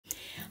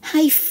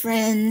Hi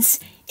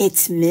friends,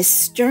 it's Miss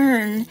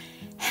Stern.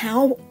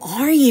 How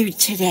are you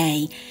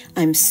today?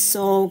 I'm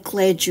so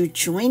glad you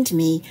joined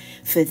me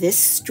for this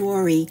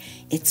story.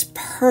 It's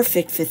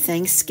perfect for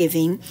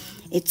Thanksgiving.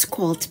 It's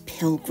called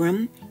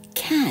Pilgrim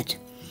Cat.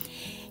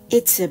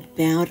 It's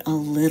about a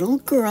little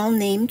girl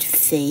named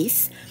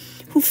Faith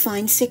who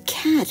finds a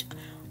cat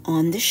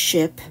on the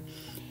ship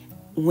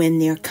when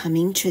they're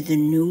coming to the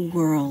new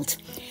world.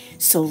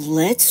 So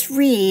let's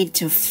read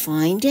to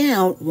find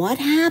out what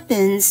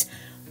happens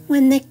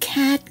when the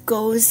cat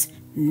goes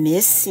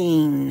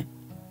missing.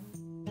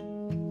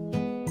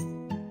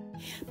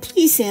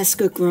 Please ask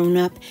a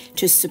grown-up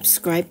to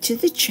subscribe to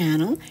the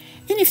channel,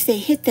 and if they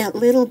hit that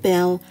little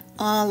bell,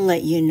 I'll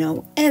let you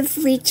know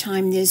every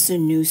time there's a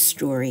new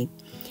story.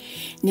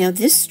 Now,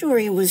 this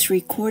story was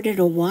recorded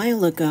a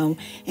while ago,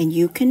 and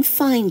you can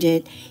find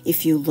it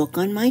if you look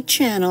on my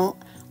channel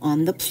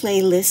on the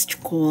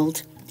playlist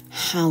called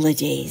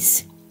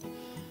Holidays.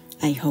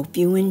 I hope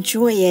you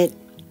enjoy it.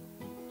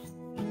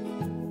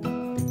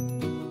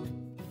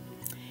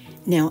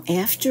 Now,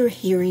 after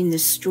hearing the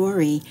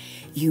story,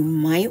 you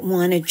might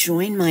want to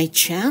join my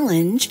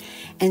challenge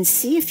and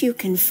see if you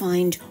can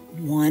find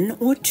 1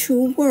 or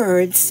 2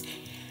 words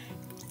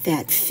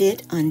that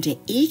fit under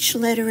each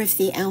letter of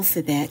the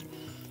alphabet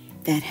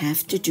that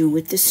have to do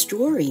with the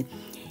story.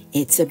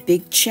 It's a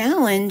big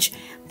challenge,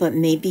 but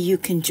maybe you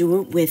can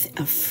do it with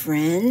a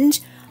friend,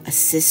 a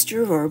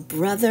sister, or a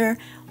brother,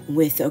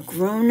 with a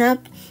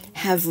grown-up.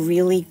 Have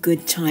really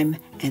good time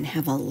and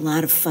have a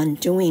lot of fun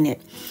doing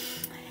it.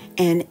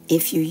 And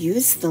if you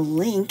use the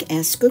link,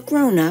 ask a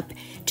grown-up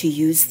to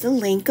use the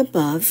link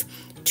above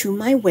to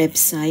my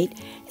website,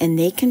 and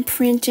they can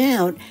print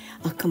out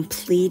a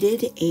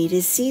completed A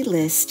to Z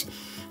list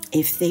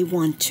if they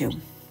want to.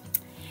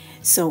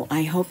 So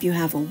I hope you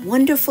have a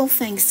wonderful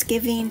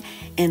Thanksgiving,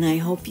 and I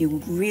hope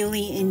you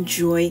really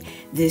enjoy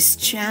this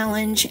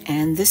challenge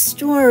and the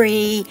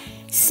story.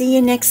 See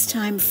you next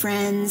time,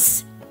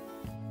 friends.